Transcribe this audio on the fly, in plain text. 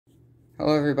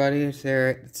Hello everybody, it's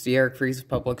Eric. It's the Eric Freeze of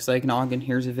Public Psych Nog, and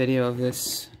here's a video of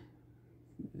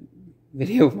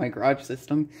my garage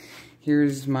system.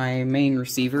 Here's my main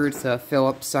receiver. It's a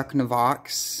Philips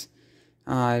Sucnavox.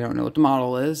 I don't know what the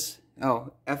model is.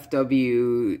 Oh,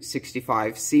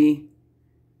 FW65C. I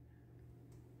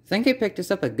think I picked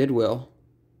this up at Goodwill.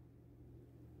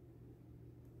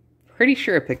 Pretty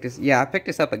sure I picked this. Yeah, I picked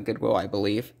this up at Goodwill, I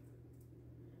believe.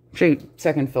 Actually,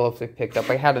 second Philips I picked up.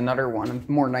 I had another one, a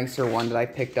more nicer one that I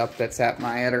picked up that's at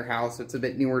my other house. It's a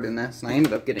bit newer than this, and I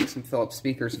ended up getting some Philips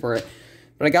speakers for it.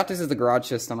 But I got this as the garage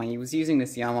system. I was using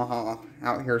this Yamaha.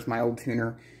 Out here's my old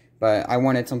tuner, but I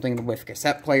wanted something with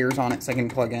cassette players on it so I can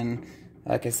plug in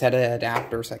a cassette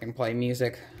adapter so I can play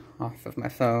music off of my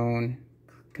phone,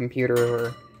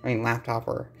 computer, or laptop,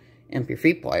 or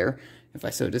MP3 player if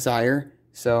I so desire.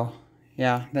 So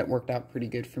yeah, that worked out pretty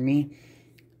good for me.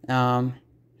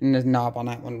 And the knob on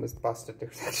that one was busted.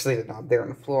 There's actually a knob there on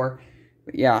the floor.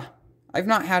 But yeah, I've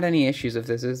not had any issues with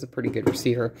this. It is a pretty good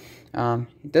receiver.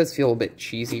 It does feel a bit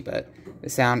cheesy, but the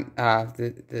sound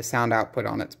sound output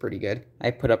on it's pretty good.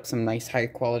 I put up some nice high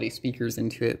quality speakers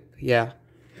into it. But yeah.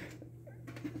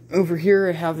 Over here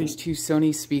I have these two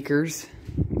Sony speakers.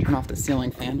 Turn off the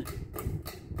ceiling fan.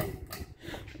 I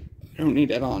don't need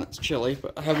that on, it's chilly.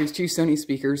 But I have these two Sony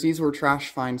speakers. These were trash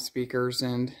find speakers,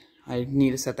 and I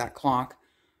need to set that clock.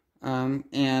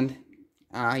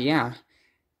 Yeah,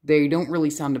 they don't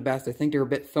really sound the best. I think they're a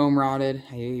bit foam rotted.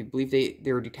 I believe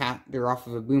they're off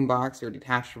of a boombox. They're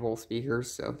detachable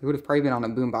speakers, so they would have probably been on a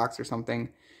boombox or something.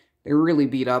 They're really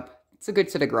beat up. It's a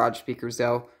good set of garage speakers,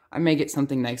 though. I may get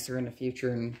something nicer in the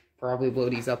future and probably blow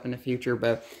these up in the future,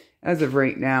 but as of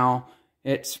right now,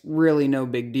 it's really no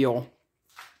big deal.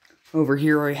 Over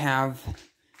here I have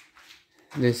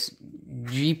this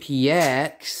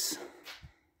GPX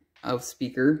of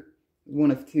speaker.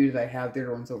 One of two that I have. The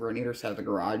other one's over on either side of the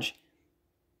garage.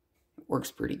 It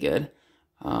works pretty good.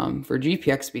 For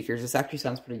GPX speakers, this actually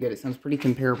sounds pretty good. It sounds pretty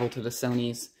comparable to the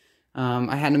Sony's.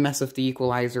 I had to mess with the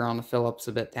equalizer on the Philips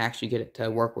a bit to actually get it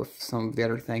to work with some of the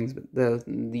other things, but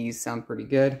these sound pretty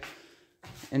good.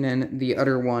 And then the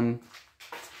other one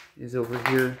is over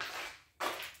here.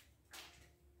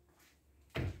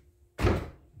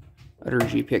 Other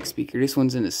GPX speaker. This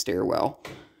one's in a stairwell,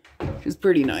 which is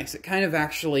pretty nice. It kind of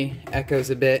actually echoes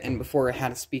a bit, and before I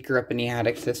had a speaker up in the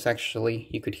attic, this actually,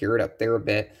 you could hear it up there a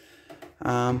bit.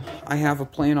 I have a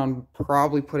plan on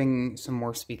probably putting some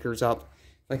more speakers up.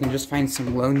 If I can just find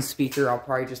some lone speaker, I'll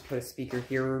probably just put a speaker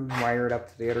here and wire it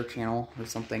up to the other channel or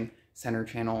something, center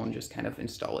channel, and just kind of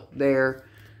install it there.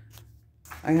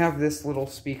 I have this little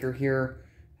speaker here,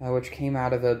 which came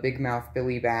out of a Big Mouth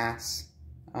Billy Bass.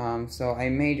 So I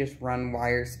may just run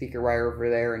speaker wire over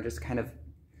there and just kind of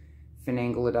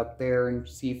finagle it up there and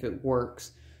see if it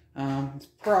works. It's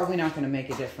probably not going to make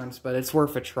a difference, but it's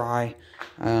worth a try.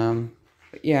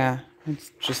 But yeah,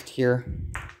 it's just here.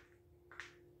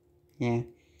 Yeah,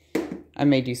 I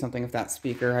may do something with that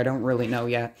speaker. I don't really know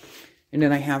yet. And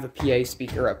then I have a PA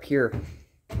speaker up here.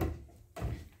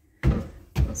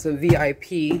 It's a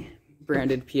VIP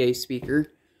branded PA speaker.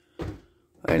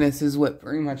 And this is what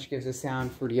pretty much gives a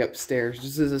sound for the upstairs.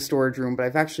 This is a storage room, but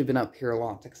I've actually been up here a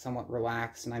lot to somewhat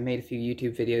relax, and I made a few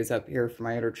YouTube videos up here for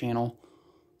my other channel.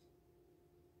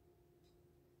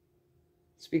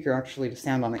 Speaker, actually, the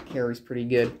sound on it carries pretty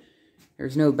good.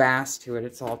 There's no bass to it,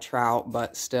 it's all trout,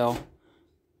 but still,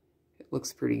 it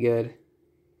looks pretty good.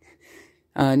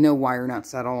 No wire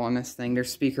nuts at all on this thing.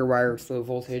 There's speaker wire with low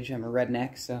voltage. I'm a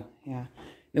redneck, so yeah.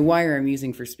 The wire I'm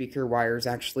using for speaker wire is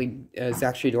actually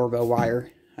doorbell wire.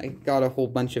 I got a whole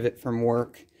bunch of it from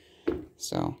work,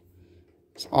 so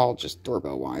it's all just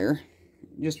doorbell wire.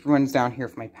 It just runs down here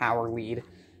for my power lead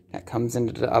that comes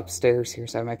into the upstairs here.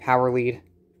 So I have my power lead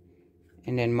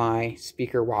and then my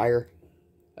speaker wire.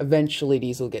 Eventually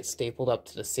these will get stapled up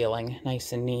to the ceiling,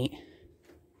 nice and neat.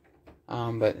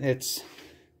 But it's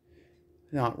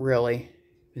not really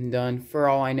been done. For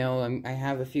all I know, I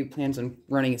have a few plans on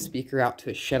running a speaker out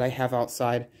to a shed I have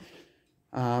outside.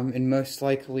 And most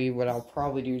likely what I'll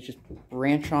probably do is just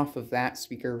branch off of that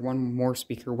speaker, one more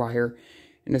speaker wire,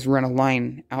 and just run a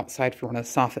line outside for one of the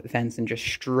soffit vents and just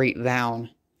straight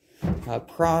down.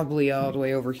 Probably all the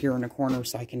way over here in the corner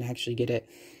so I can actually get it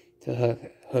to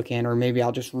hook in, or maybe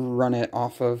I'll just run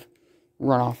off of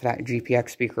that GPX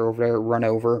speaker over there, run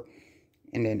over,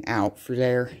 and then out for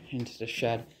there into the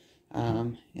shed.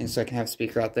 And so I can have a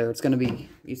speaker out there. It's going to be,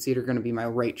 it's either going to be my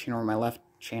right channel or my left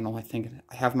channel. I think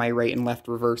I have my right and left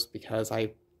reversed because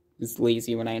I was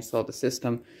lazy when I installed the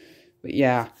system. But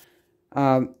yeah,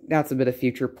 that's a bit of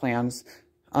future plans.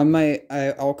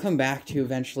 I'll come back to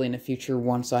eventually in the future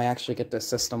once I actually get the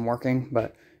system working.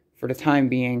 But for the time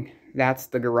being, that's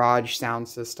the garage sound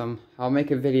system. I'll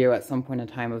make a video at some point in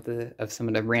time of some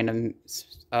of the random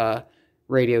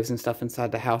radios and stuff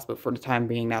inside the house, but for the time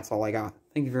being, that's all I got.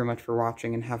 Thank you very much for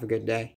watching, and have a good day.